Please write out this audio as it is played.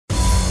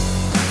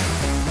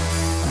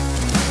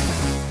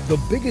the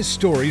biggest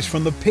stories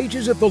from the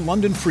pages of the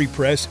London Free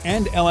Press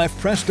and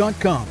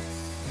lfpress.com.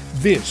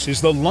 This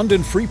is the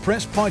London Free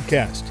Press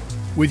Podcast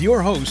with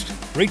your host,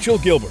 Rachel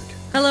Gilbert.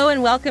 Hello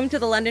and welcome to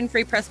the London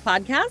Free Press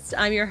Podcast.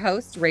 I'm your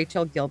host,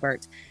 Rachel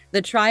Gilbert.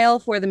 The trial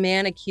for the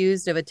man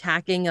accused of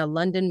attacking a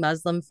London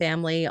Muslim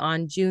family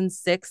on June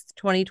 6th,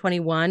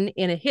 2021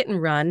 in a hit and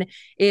run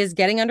is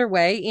getting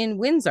underway in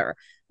Windsor.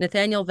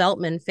 Nathaniel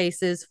Veltman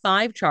faces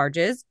 5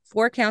 charges,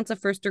 4 counts of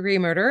first-degree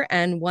murder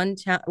and one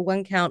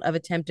count of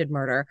attempted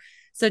murder.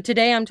 So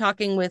today I'm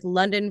talking with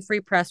London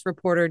Free Press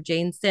reporter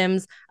Jane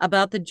Sims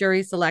about the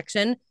jury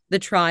selection, the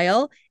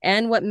trial,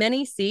 and what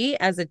many see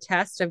as a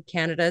test of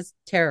Canada's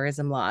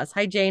terrorism laws.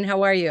 Hi, Jane.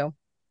 How are you?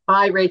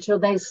 Hi, Rachel.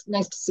 Nice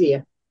to see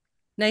you.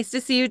 Nice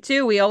to see you,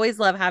 too. We always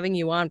love having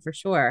you on, for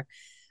sure.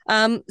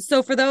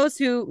 So for those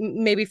who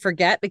maybe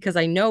forget, because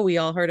I know we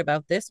all heard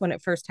about this when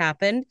it first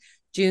happened,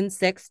 June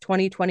 6,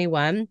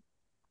 2021,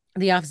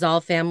 the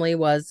Afzaal family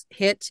was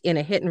hit in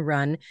a hit and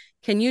run.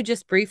 Can you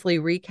just briefly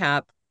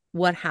recap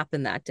what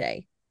happened that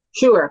day?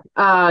 Sure.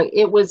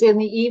 It was in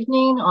the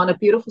evening on a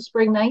beautiful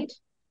spring night.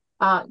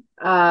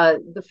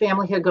 The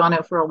family had gone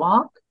out for a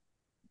walk.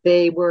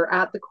 They were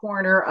at the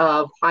corner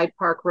of Hyde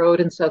Park Road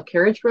and South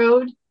Carriage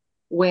Road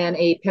when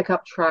a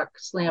pickup truck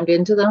slammed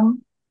into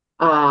them.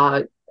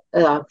 4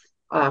 of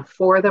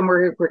them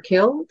were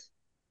killed,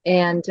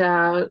 and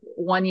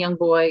one young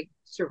boy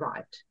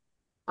survived.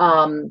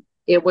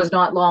 It was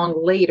not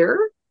long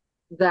later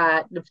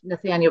that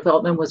Nathaniel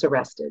Veltman was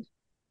arrested.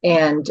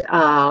 And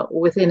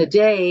within a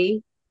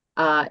day,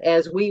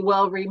 as we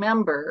well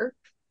remember,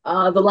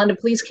 the London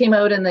police came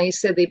out and they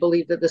said they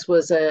believed that this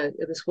was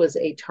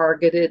a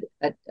targeted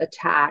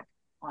attack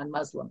on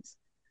Muslims.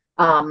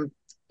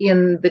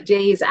 In the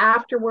days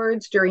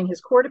afterwards, during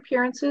his court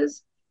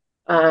appearances,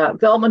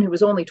 Veltman, who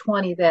was only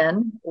 20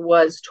 then,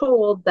 was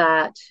told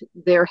that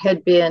there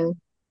had been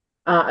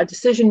a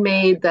decision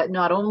made that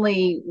not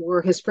only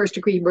were his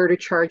first-degree murder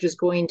charges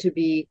going to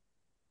be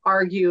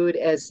argued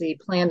as a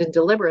planned and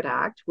deliberate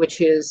act,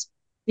 which is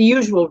the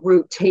usual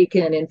route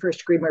taken in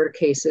first-degree murder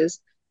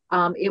cases,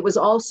 it was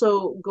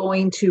also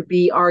going to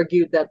be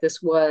argued that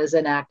this was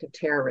an act of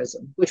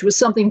terrorism, which was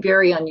something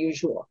very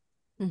unusual.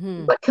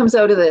 Mm-hmm. What comes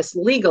out of this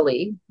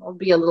legally, I'll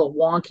be a little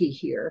wonky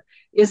here,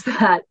 is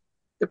that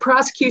the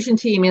prosecution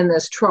team in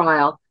this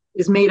trial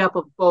is made up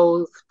of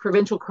both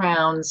provincial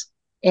crowns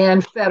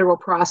and federal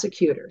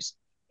prosecutors.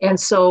 And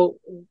so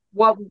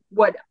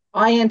what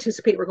I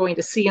anticipate we're going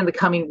to see in the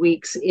coming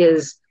weeks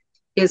is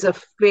a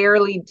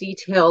fairly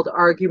detailed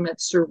argument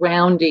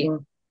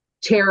surrounding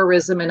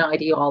terrorism and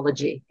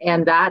ideology.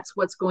 And that's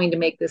what's going to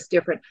make this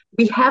different.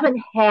 We haven't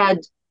had,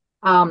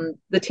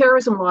 the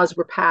terrorism laws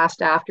were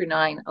passed after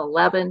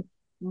 9/11.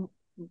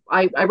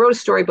 I wrote a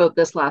story about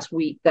this last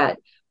week that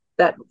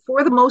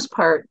for the most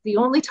part, the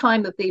only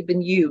time that they've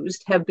been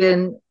used have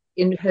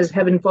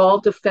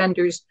involved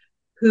offenders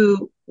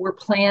who were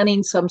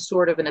planning some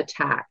sort of an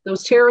attack.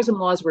 Those terrorism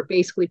laws were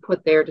basically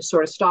put there to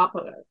sort of stop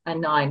a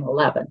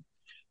 9/11.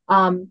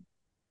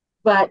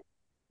 But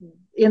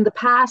in the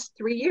past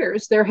 3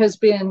 years, there's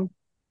been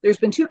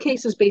 2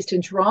 cases based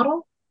in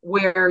Toronto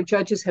where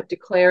judges have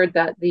declared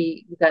that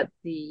the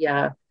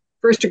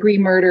first-degree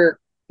murder,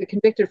 the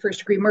convicted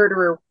first-degree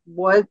murderer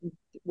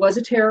was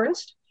a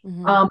terrorist,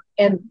 mm-hmm.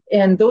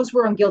 And those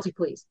were on guilty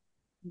pleas.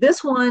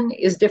 This one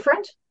is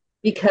different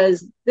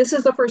because this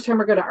is the first time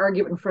we're going to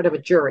argue it in front of a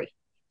jury.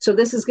 So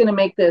this is going to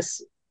make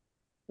this,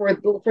 for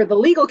the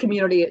legal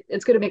community,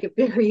 it's going to make it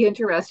very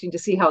interesting to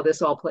see how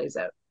this all plays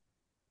out.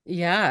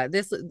 Yeah,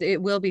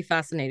 it will be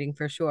fascinating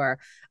for sure.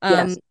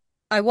 Yes.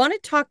 I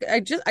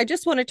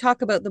just want to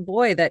talk about the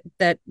boy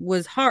that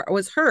was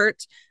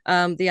hurt.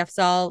 The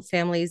Afzaal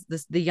family's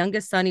the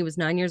youngest son. He was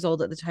 9 years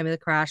old at the time of the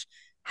crash.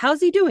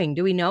 How's he doing?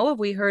 Do we know? Have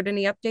we heard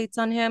any updates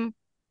on him?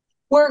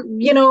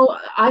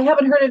 I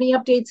haven't heard any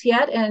updates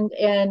yet,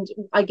 and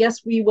I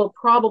guess we will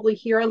probably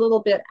hear a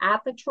little bit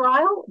at the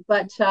trial.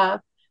 But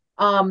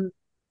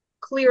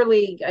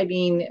clearly, I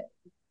mean,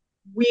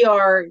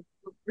 we're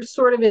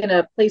sort of in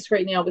a place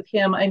right now with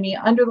him. I mean,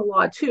 under the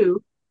law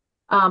too,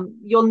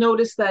 you'll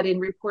notice that in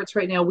reports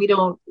right now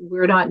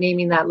we're not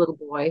naming that little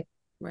boy,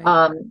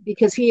 right.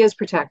 Because he is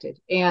protected,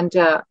 and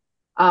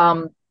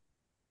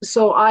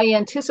so I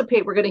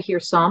anticipate we're going to hear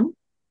some,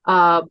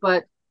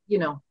 but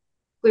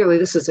clearly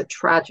this is a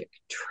tragic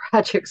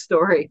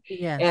story.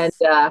 Yes.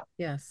 And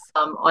yes,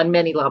 on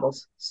many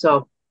levels.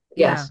 So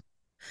yes.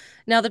 Yeah.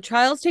 Now the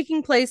trial's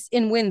taking place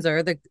in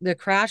Windsor. The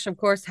crash, of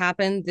course,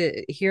 happened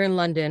here in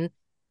London.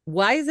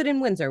 Why is it in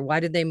Windsor? Why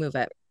did they move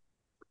it?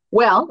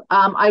 Well,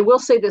 I will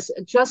say this: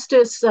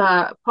 Justice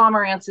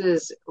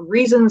Pomerantz's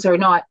reasons are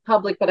not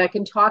public, but I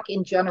can talk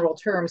in general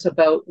terms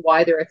about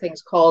why there are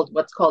things called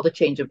what's called a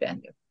change of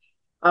venue.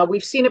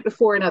 We've seen it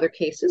before in other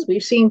cases.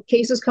 We've seen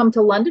cases come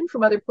to London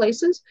from other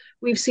places.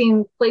 We've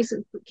seen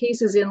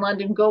cases in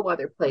London go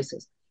other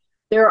places.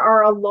 There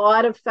are a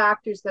lot of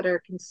factors that are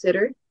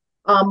considered.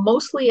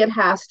 Mostly it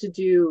has to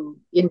do,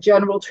 in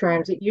general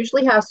terms, it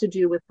usually has to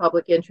do with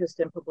public interest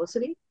and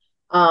publicity.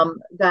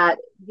 That,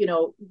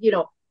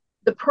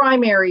 the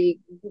primary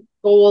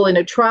goal in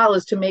a trial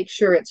is to make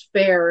sure it's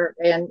fair,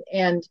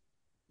 and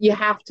you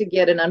have to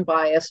get an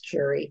unbiased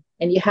jury,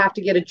 and you have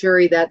to get a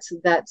jury that's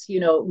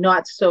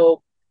not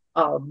so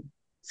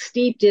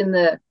steeped in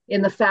the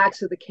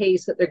facts of the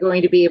case that they're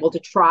going to be able to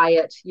try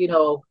it in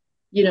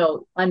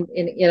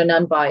an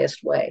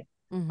unbiased way.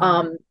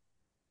 Mm-hmm.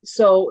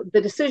 So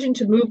the decision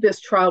to move this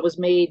trial was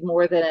made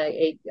more than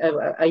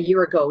a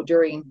year ago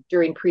during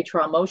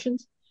pretrial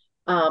motions.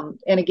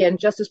 And again,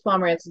 Justice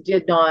Pomerantz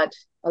did not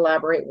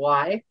elaborate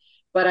why,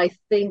 but I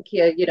think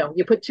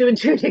you put two and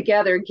two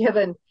together,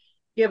 given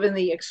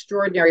the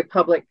extraordinary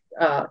public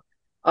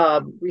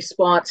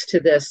response to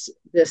this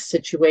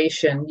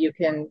situation,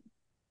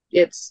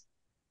 it's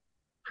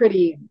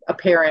pretty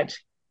apparent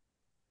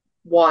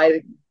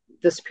why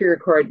the Superior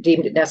Court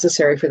deemed it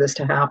necessary for this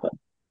to happen.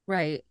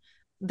 Right.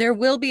 There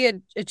will be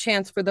a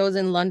chance for those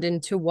in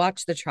London to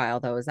watch the trial,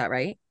 though. Is that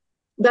right?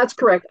 That's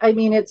correct. I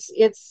mean, it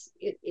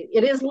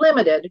is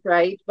limited,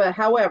 right? But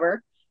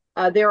however,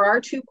 there are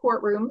two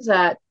courtrooms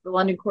at the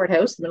London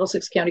Courthouse, the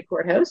Middlesex County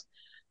Courthouse,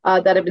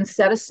 that have been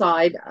set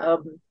aside.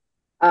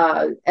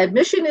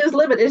 Admission is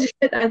limited.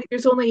 I think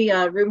there's only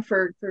room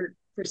for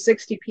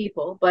 60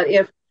 people. But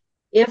if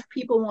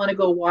people want to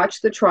go watch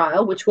the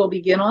trial, which will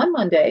begin on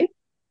Monday,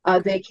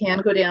 they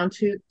can go down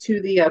to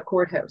the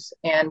courthouse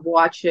and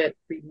watch it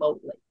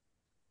remotely.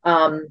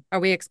 Are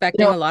we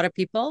expecting a lot of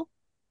people?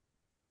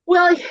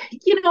 Well,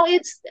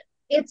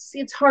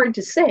 it's hard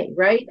to say,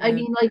 right? Yeah. I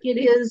mean, like it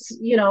is,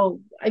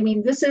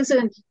 this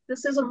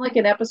isn't like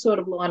an episode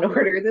of Law and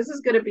Order. This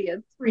is going to be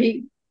a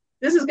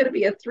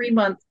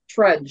 3-month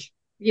trudge.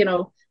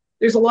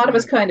 There's a lot of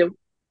us kind of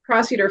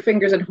crossing our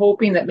fingers and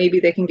hoping that maybe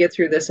they can get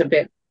through this a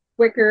bit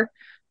quicker.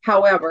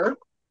 However,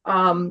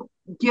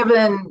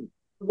 given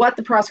what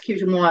the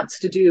prosecution wants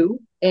to do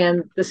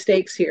and the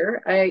stakes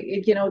here,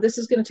 this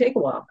is going to take a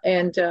while.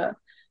 And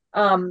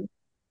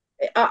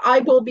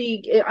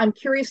I'm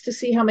curious to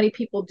see how many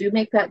people do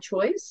make that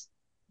choice.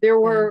 There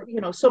were,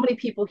 so many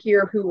people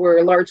here who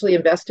were largely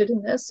invested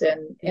in this,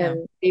 and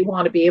they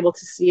want to be able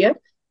to see it.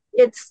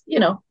 It's,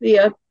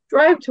 the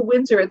drive to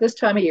Windsor at this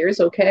time of year is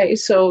okay.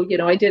 So,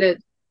 I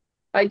did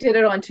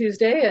it on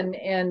Tuesday,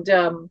 and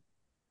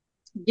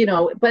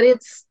but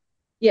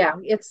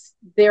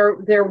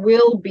there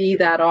will be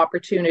that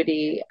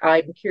opportunity.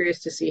 I'm curious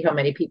to see how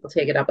many people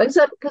take it up,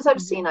 because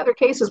I've seen other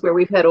cases where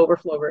we've had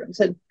overflow rooms,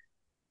 and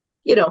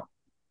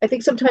I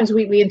think sometimes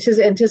we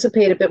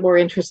anticipate a bit more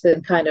interest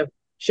than kind of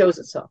shows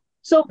itself.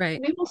 So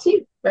right. We will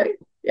see, right?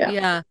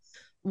 Yeah.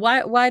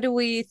 Why do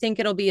we think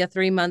it'll be a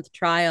 3-month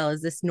trial?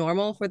 Is this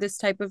normal for this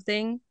type of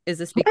thing? Is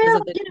this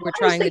because we're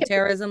trying the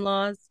terrorism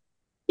laws?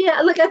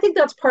 Yeah, look, I think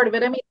that's part of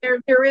it. I mean,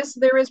 there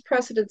is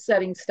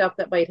precedent-setting stuff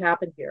that might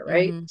happen here,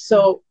 right? Mm-hmm.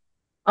 So,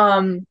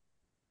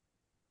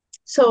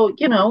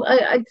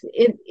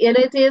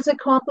 it is a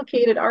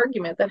complicated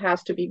argument that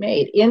has to be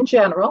made. In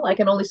general, I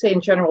can only say in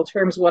general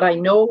terms what I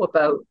know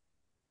about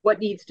what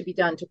needs to be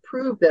done to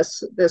prove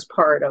this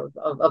part of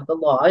the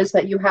law is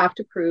that you have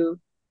to prove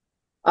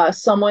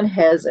someone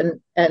has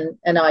an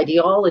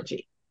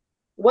ideology.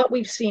 What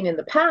we've seen in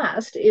the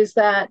past is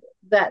that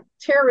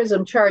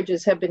terrorism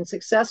charges have been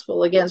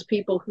successful against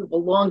people who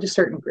belong to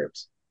certain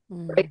groups.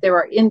 Mm. Right?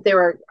 There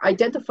are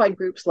identified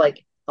groups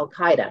like Al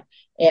Qaeda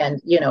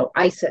and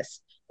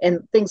ISIS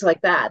and things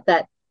like that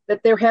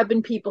there have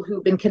been people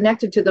who've been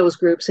connected to those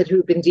groups and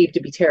who've been deemed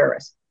to be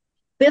terrorists.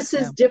 This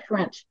is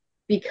different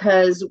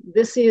because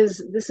this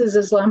is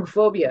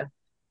Islamophobia,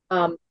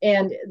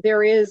 and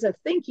there is a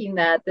thinking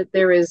that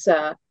there is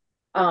that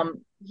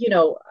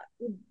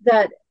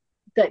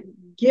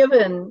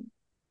given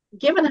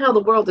how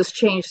the world has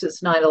changed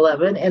since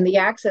 9/11 and the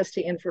access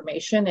to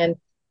information and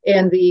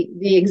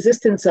the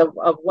existence of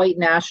white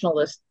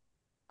nationalist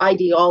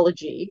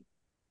ideology,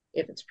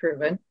 if it's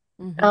proven,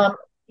 mm-hmm.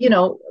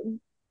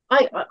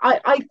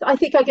 I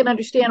think I can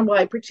understand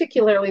why,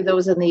 particularly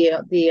those in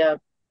the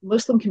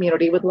Muslim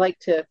community, would like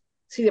to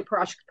see the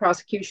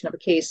prosecution of a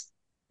case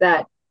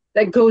that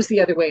goes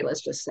the other way.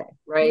 Let's just say,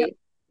 right,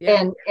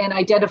 and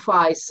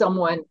identify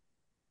someone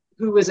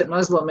who isn't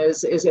Muslim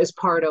as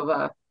part of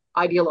a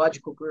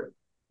ideological group,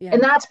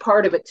 and that's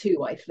part of it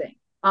too. I think,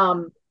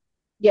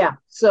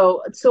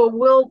 So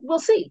we'll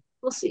see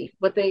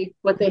what they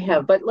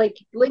have, but like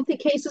lengthy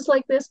cases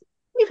like this.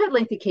 We've had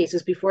lengthy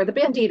cases before. The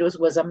Bandidos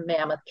was a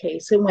mammoth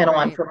case. It went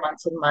on for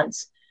months and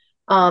months.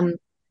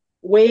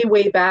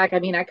 Way back. I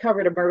mean, I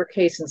covered a murder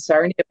case in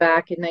Sarnia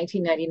back in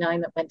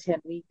 1999 that went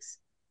 10 weeks.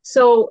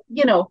 So,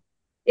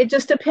 it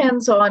just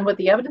depends on what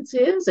the evidence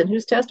is and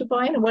who's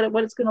testifying and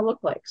what it's going to look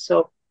like.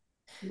 So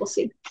we'll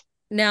see.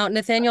 Now,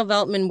 Nathaniel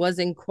Veltman was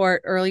in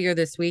court earlier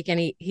this week,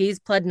 and he's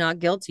pled not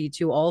guilty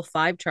to all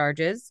 5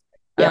 charges.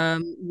 Yeah.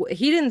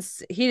 He didn't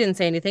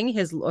say anything.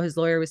 His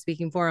lawyer was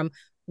speaking for him.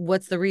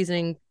 What's the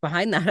reasoning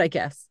behind that, I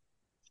guess?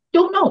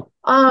 Don't know.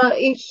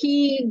 It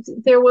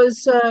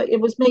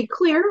was made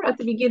clear at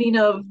the beginning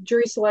of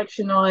jury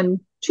selection on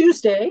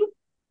Tuesday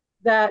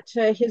that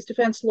his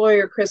defense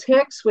lawyer, Chris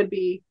Hicks, would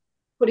be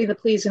putting the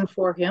pleas in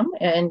for him.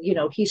 And,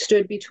 he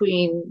stood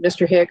between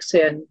Mr. Hicks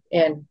and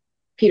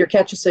Peter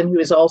Ketchison, who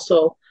is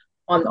also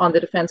on the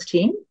defense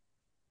team,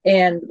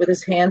 and with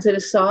his hands at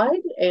his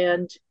side,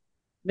 and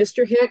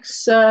Mr.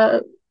 Hicks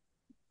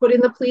put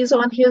in the pleas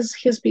on his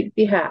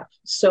behalf.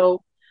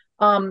 So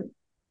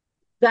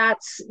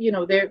that's,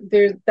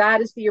 that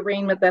is the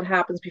arraignment that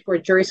happens before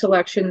jury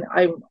selection.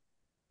 I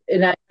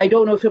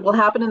don't know if it will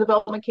happen in the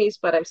Veltman case,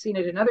 but I've seen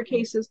it in other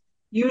cases.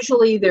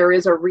 Usually there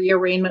is a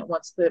rearrangement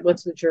once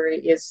the jury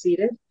is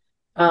seated.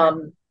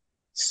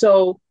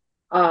 So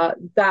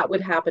that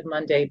would happen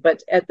Monday.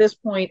 But at this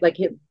point,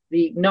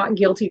 the not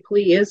guilty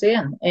plea is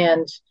in,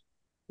 and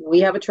we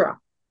have a trial.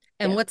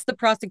 And what's the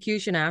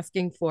prosecution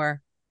asking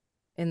for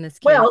in this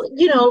case? Well,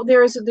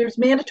 there's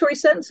mandatory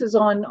sentences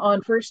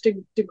on first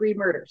degree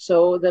murder.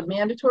 So the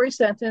mandatory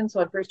sentence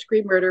on first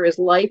degree murder is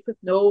life with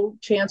no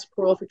chance of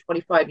parole for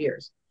 25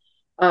 years.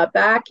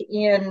 Back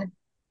in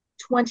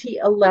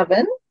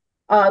 2011,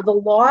 the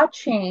law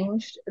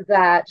changed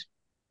that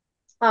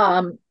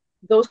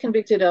those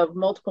convicted of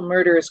multiple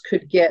murders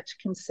could get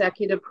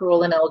consecutive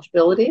parole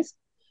ineligibilities.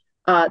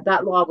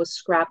 That law was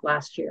scrapped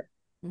last year.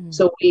 Mm-hmm.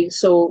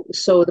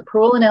 So the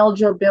parole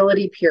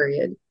ineligibility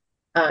period,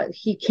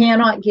 he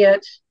cannot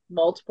get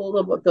multiple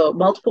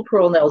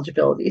parole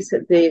eligibilities.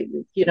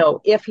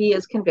 If he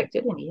is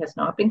convicted, and he has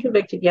not been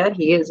convicted yet,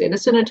 he is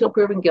innocent until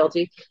proven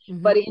guilty.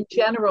 Mm-hmm. But in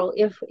general,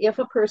 if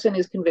a person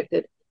is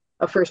convicted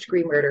of first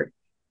degree murder,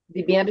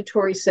 the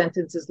mandatory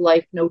sentence is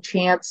life, no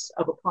chance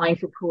of applying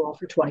for parole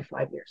for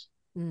 25 years.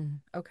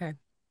 Okay.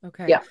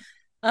 Yeah.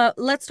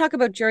 Let's talk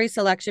about jury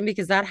selection,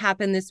 because that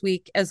happened this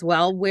week as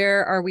well.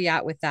 Where are we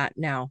at with that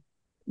now?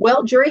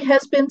 Well, jury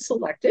has been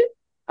selected.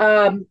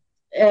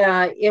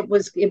 It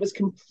was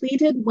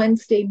completed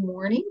Wednesday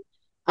morning.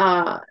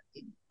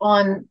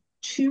 On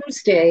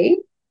Tuesday,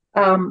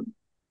 there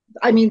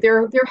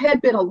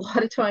had been a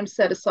lot of time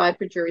set aside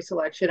for jury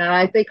selection, and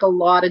I think a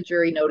lot of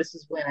jury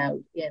notices went out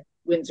in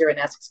Windsor and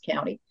Essex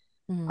County.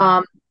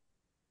 Mm-hmm.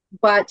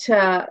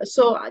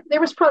 So there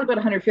was probably about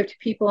 150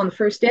 people on the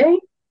first day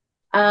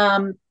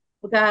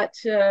that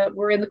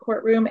were in the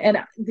courtroom, and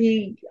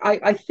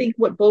I think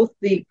what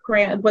the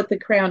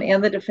Crown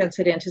and the defense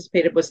had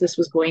anticipated was this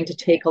was going to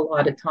take a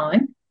lot of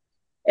time.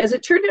 As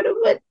it turned out, it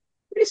went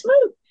pretty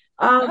smooth.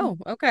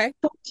 Okay.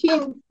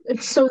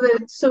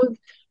 So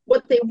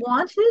what they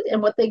wanted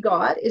and what they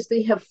got is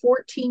they have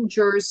 14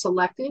 jurors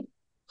selected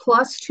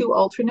plus 2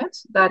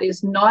 alternates. That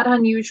is not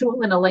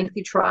unusual in a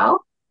lengthy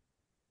trial.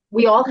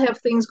 We all have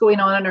things going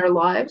on in our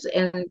lives,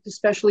 and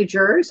especially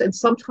jurors, and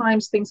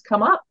sometimes things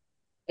come up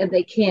and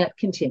they can't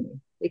continue.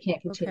 Okay.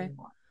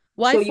 On.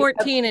 Why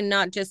 14 and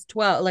not just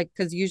 12?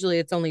 Because usually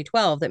it's only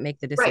 12 that make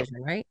the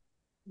decision, right?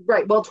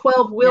 Right. Well,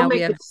 12 will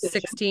make the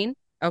decision. 16.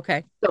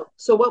 Okay.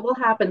 So what will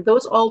happen,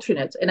 those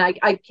alternates, and I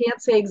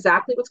can't say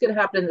exactly what's going to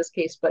happen in this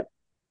case, but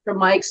from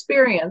my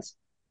experience,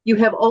 you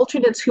have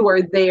alternates who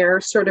are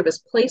there sort of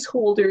as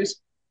placeholders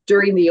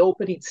during the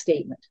opening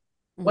statement.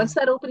 Mm-hmm. Once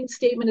that opening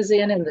statement is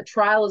in and the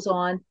trial is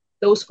on,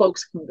 those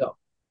folks can go.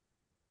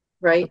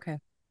 Right? Okay.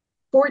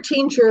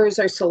 14 jurors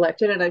are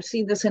selected, and I've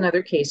seen this in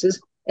other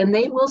cases, and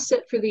they will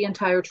sit for the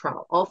entire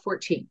trial, all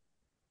 14.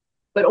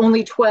 But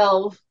only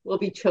 12 will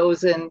be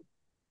chosen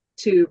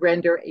to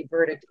render a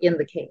verdict in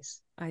the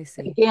case. I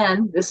see. And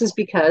again, this is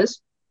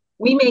because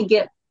we may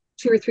get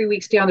 2 or 3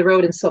 weeks down the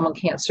road and someone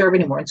can't serve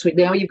anymore. And so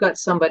now you've got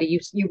somebody,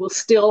 you will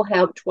still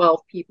have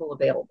 12 people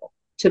available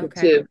to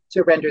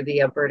render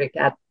the verdict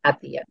at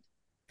the end.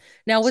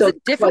 Now, was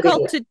it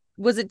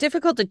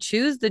difficult to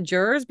choose the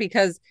jurors?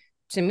 Because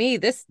to me,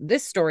 this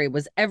story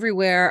was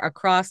everywhere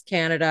across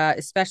Canada,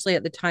 especially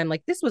at the time.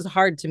 This was a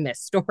hard to miss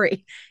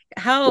story.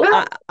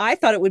 I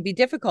thought it would be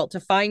difficult to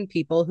find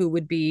people who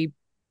would be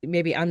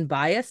maybe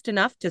unbiased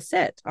enough to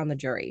sit on the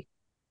jury.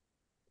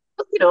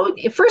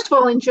 First of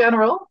all, in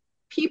general,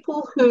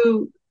 people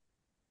who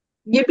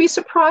you'd be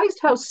surprised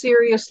how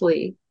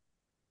seriously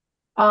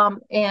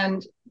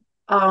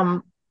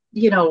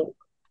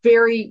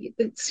very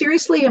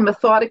seriously and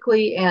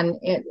methodically and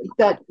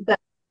that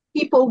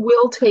people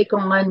will take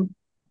on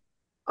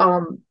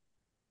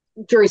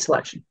jury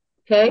selection.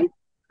 Okay.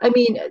 I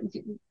mean,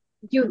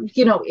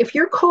 if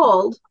you're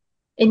called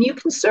and you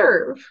can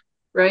serve,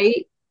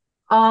 right?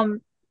 I've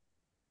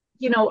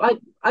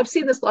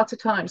seen this lots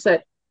of times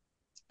that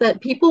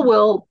people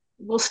will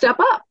step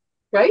up,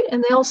 right?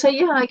 And they'll say,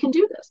 yeah, I can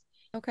do this.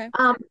 Okay.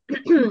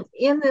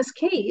 In this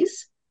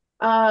case,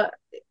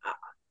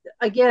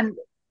 again,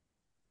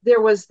 there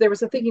was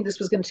a thinking this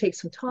was going to take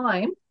some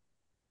time,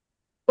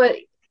 but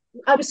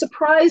I was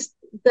surprised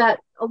that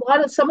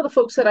some of the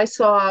folks that I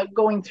saw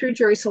going through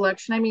jury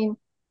selection, I mean,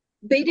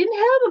 they didn't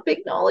have a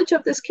big knowledge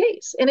of this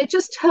case. And it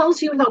just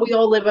tells you how we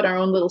all live in our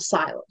own little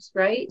silos,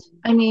 right?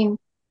 I mean,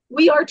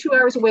 we are 2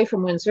 hours away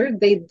from Windsor.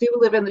 They do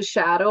live in the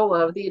shadow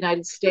of the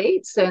United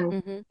States.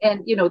 And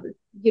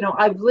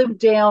I've lived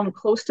down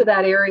close to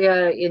that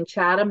area in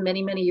Chatham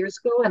many, many years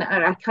ago. And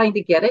I kind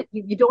of get it.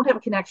 You don't have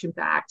a connection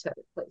back to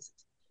other places.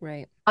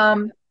 Right.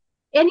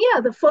 And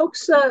yeah, the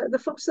folks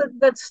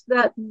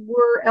that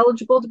were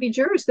eligible to be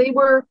jurors, they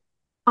were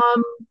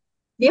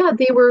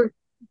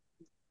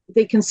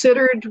they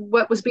considered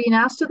what was being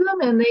asked of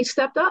them and they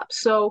stepped up.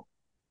 So,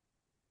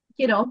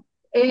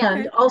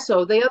 and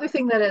also the other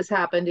thing that has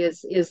happened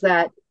is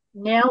that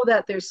now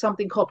that there's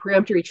something called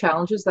peremptory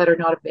challenges that are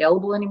not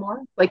available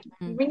anymore. Like,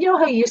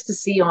 how you used to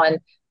see on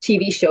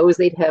TV shows,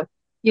 they'd have,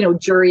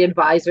 jury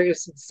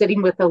advisors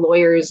sitting with the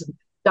lawyers, and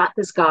got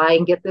this guy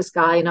and get this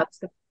guy and not this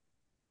guy.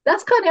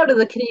 That's kind of out of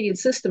the Canadian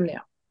system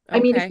now. I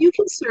mean, if you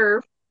can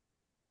serve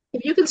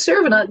and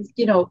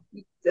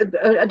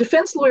a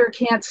defense lawyer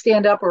can't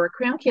stand up, or a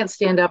crown can't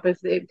stand up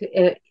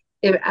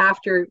if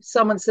after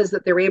someone says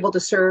that they're able to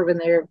serve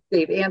and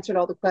they've answered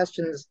all the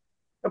questions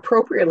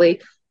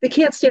appropriately, they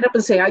can't stand up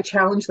and say, I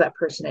challenge that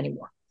person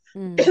anymore.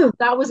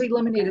 That was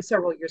eliminated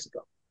several years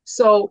ago.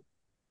 So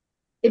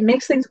it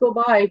makes things go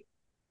by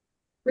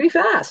pretty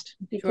fast,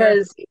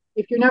 because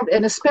if you're not,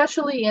 and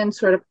especially in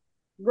sort of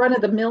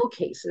run-of-the-mill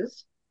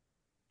cases,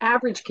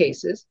 average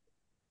cases,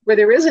 where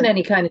there isn't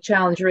any kind of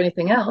challenge or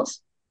anything else,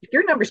 if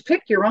your number's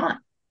picked, you're on.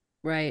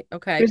 Right.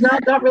 Okay. There's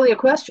not really a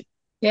question.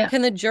 Yeah.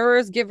 Can the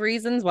jurors give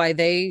reasons why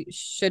they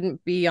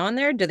shouldn't be on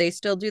there? Do they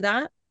still do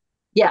that?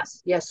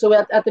 Yes. So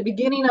at the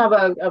beginning of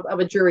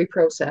a jury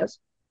process,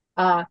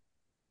 the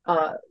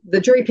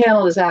jury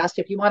panel is asked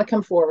if you want to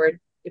come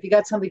forward, if you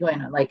got something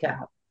going on, like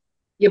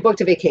you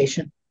booked a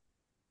vacation,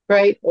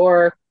 right?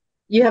 Or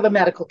you have a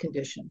medical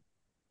condition,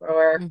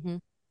 or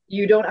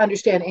you don't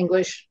understand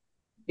English.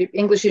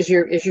 English is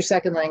your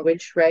second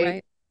language,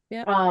 right?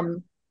 Yeah.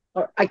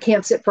 I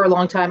can't sit for a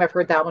long time. I've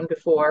heard that one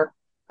before.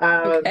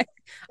 Are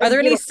there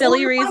any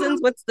silly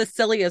reasons? What's the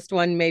silliest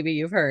one maybe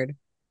you've heard?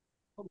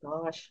 Oh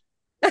gosh,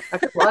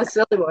 I've heard a lot of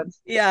silly ones.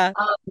 Yeah.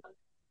 I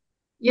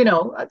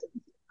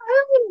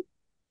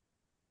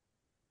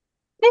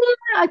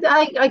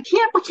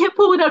can't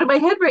pull it out of my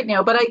head right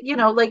now, but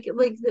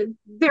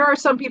there are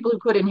some people who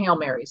put in Hail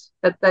Marys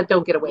that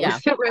don't get away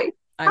with it, right?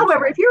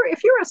 However, if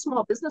you're a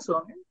small business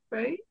owner,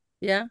 right?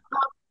 Yeah.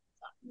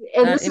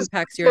 And that this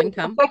impacts your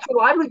income, affects your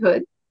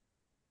livelihood.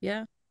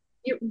 Yeah.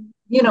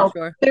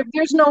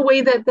 There's no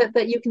way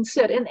that you can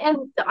sit. And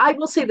I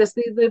will say this,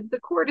 the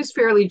court is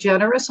fairly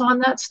generous on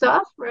that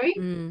stuff, right?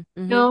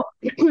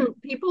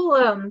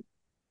 People,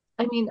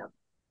 I mean,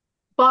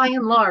 by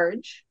and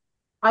large,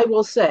 I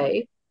will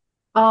say,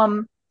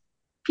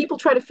 people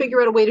try to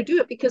figure out a way to do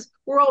it, because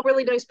we're all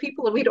really nice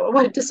people and we don't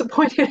want to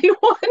disappoint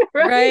anyone,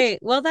 right? Right.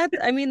 Well, that's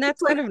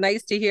kind of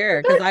nice to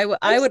hear, because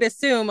I would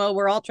assume,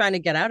 we're all trying to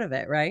get out of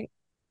it, right?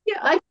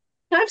 Yeah,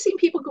 I've seen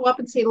people go up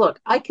and say, look,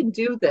 I can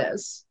do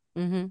this,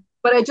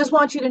 but I just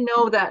want you to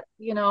know that,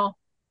 I'm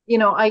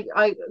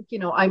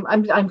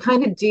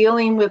kind of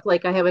dealing with,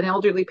 like, I have an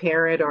elderly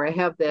parent, or I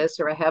have this,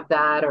 or I have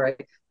that, or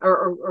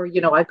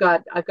I've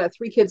got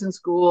 3 kids in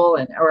school,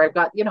 or I've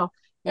got,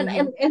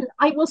 and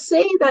I will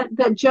say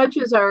that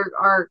judges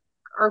are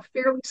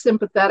fairly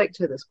sympathetic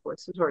to this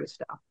sort of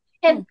stuff.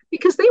 And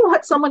because they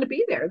want someone to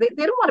be there. They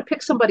don't want to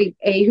pick somebody,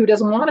 A, who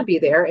doesn't want to be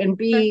there, and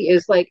B,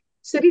 is like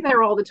sitting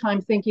there all the time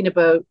thinking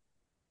about,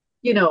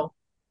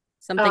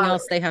 something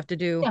else they have to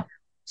do. Yeah.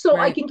 So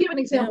I can give an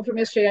example from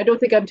yesterday. I don't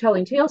think I'm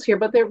telling tales here,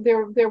 but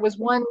there was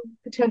one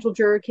potential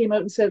juror came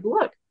out and said,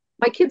 look,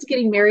 my kid's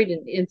getting married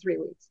in 3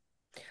 weeks.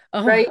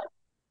 Right.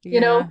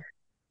 Yeah.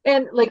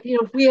 And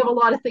we have a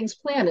lot of things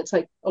planned. It's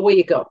like, away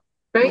you go.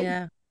 Right.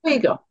 Yeah. Away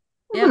you go.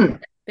 Yeah.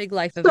 Big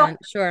life event.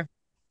 Sure.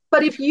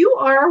 But if you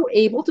are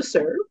able to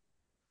serve,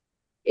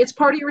 it's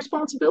part of your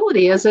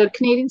responsibility as a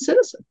Canadian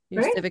citizen.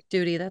 Your civic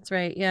duty. That's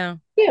right. Yeah.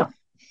 Yeah.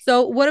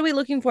 So what are we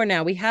looking for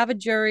now? We have a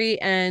jury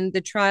and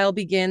the trial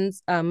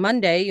begins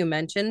Monday, you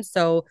mentioned.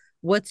 So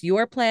what's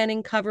your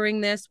planning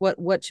covering this?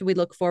 What should we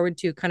look forward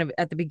to kind of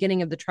at the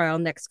beginning of the trial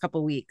next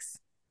couple of weeks?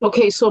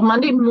 Okay, so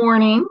Monday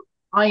morning,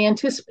 I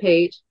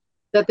anticipate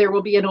that there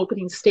will be an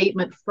opening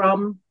statement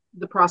from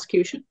the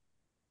prosecution.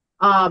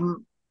 I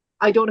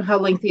don't know how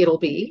lengthy it'll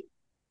be.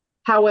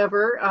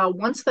 However,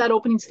 once that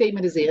opening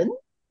statement is in,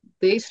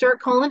 they start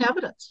calling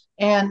evidence,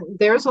 and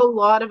there's a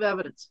lot of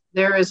evidence.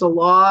 There is a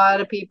lot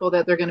of people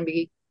that they're going to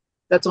be,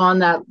 that's on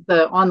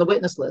the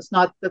witness list.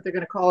 Not that they're going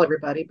to call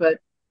everybody, but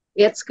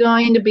it's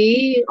going to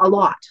be a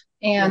lot.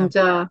 And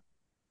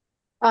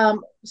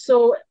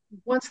so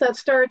once that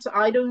starts, it's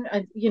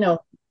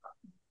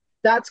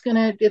going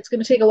to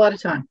take a lot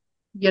of time.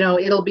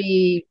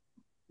 I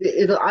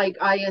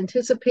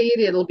anticipate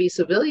it'll be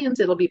civilians,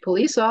 it'll be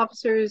police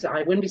officers.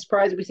 I wouldn't be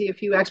surprised if we see a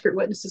few expert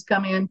witnesses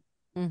come in.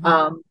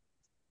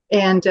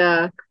 And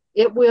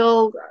it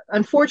will,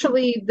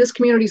 unfortunately, this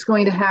community is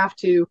going to have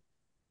to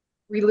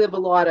relive a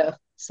lot of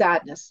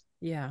sadness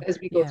as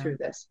we go through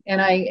this. And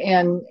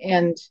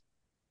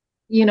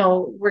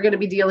we're going to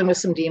be dealing with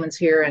some demons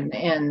here,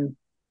 and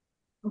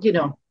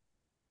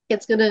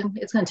it's going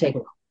to take a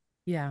while.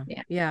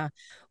 Yeah.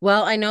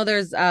 Well, I know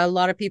there's a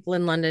lot of people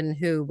in London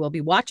who will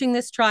be watching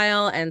this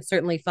trial and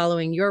certainly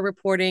following your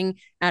reporting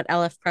at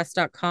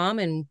lfpress.com,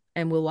 and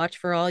we'll watch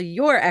for all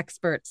your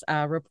experts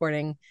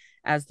reporting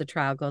as the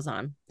trial goes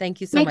on.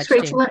 Thank you so much,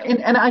 Rachel.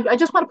 And I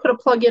just want to put a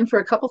plug in for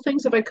a couple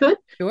things, if I could.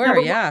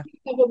 Sure,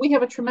 We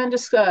have a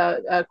tremendous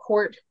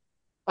court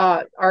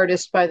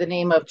artist by the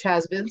name of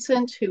Chaz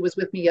Vincent, who was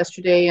with me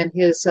yesterday, and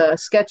his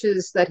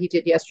sketches that he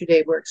did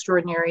yesterday were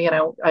extraordinary, and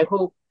I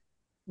hope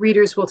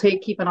readers will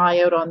keep an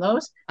eye out on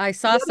those. I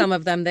saw some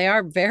of them. They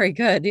are very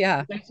good.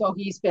 Yeah. So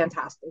he's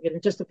fantastic,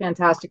 and just a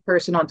fantastic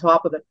person on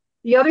top of it.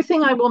 The other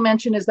thing I will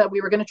mention is that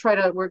we're going to try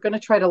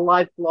to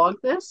live blog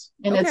this,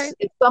 and Okay.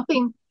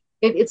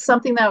 it's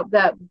something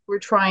that we're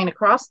trying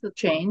across the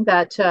chain,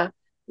 that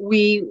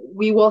we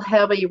will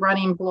have a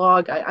running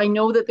blog. I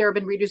know that there have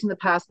been readers in the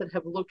past that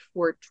have looked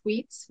for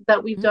tweets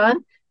that we've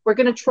done. We're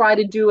going to try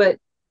to do it.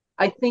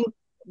 I think,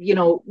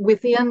 we'll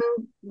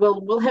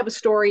have a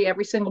story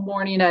every single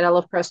morning at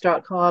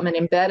lfpress.com, and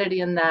embedded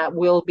in that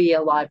will be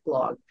a live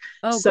blog.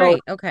 Oh, so,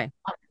 great. Okay.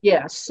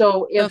 Yeah.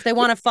 So if they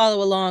want to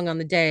follow along on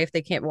the day, if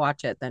they can't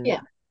watch it, then and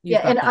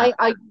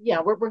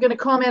we're going to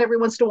comment every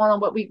once in a while on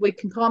what we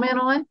can comment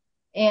on,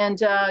 and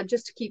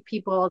just to keep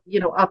people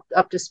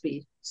up to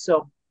speed.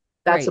 So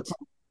that's a plan.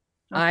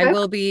 Okay. I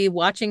will be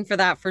watching for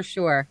that for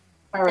sure.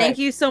 All right. Thank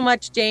you so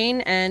much,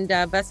 Jane, and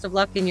best of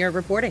luck in your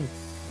reporting.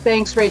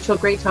 Thanks, Rachel.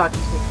 Great talking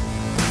to you.